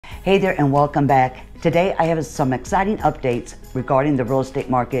Hey there and welcome back. Today I have some exciting updates regarding the real estate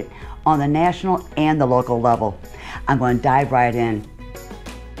market on the national and the local level. I'm going to dive right in.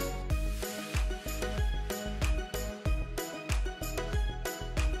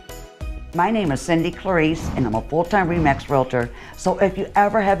 My name is Clarice and I'm a full-time RE/MAX realtor. So if you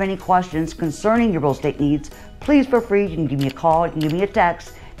ever have any questions concerning your real estate needs, please feel free. You can give me a call, you can give me a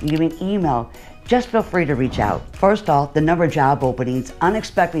text, you can give me an email. Just feel free to reach out. First off, the number of job openings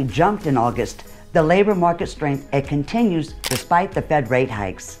unexpectedly jumped in August. The labor market strength, it continues despite the Fed rate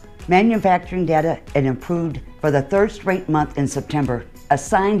hikes. Manufacturing data, it improved for the third straight month in September, a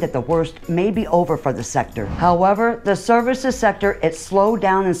sign that the worst may be over for the sector. However, the services sector, it slowed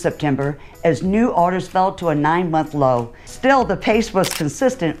down in September as new orders fell to a 9-month low. Still, the pace was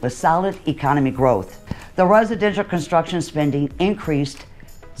consistent with solid economy growth. The residential construction spending increased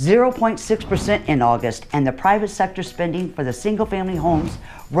 0.6% in August, and the private sector spending for the single-family homes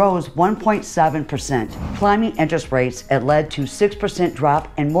rose 1.7%. Climbing interest rates, it led to 6% drop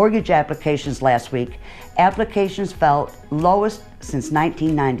in mortgage applications last week. Applications fell lowest since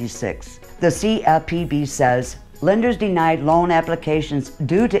 1996. The CFPB says lenders denied loan applications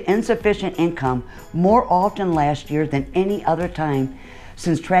due to insufficient income more often last year than any other time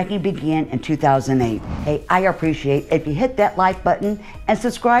since tracking began in 2008. Hey, I appreciate if you hit that like button and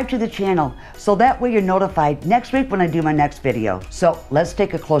subscribe to the channel so that way you're notified next week when I do my next video. So let's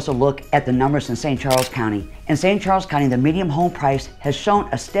take a closer look at the numbers in St. Charles County. In St. Charles County, the median home price has shown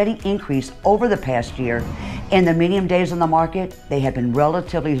a steady increase over the past year, and the median days on the market, they have been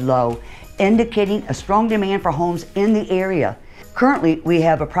relatively low, indicating a strong demand for homes in the area. Currently, we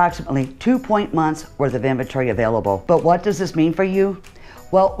have approximately 2 months worth of inventory available. But what does this mean for you?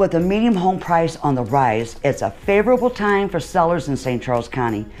 Well, with the median home price on the rise, it's a favorable time for sellers in St. Charles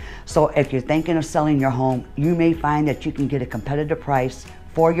County. So if you're thinking of selling your home, you may find that you can get a competitive price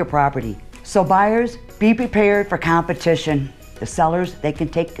for your property. So buyers, be prepared for competition. The sellers, they can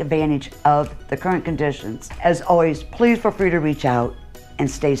take advantage of the current conditions. As always, please feel free to reach out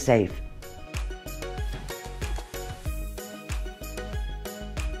and stay safe.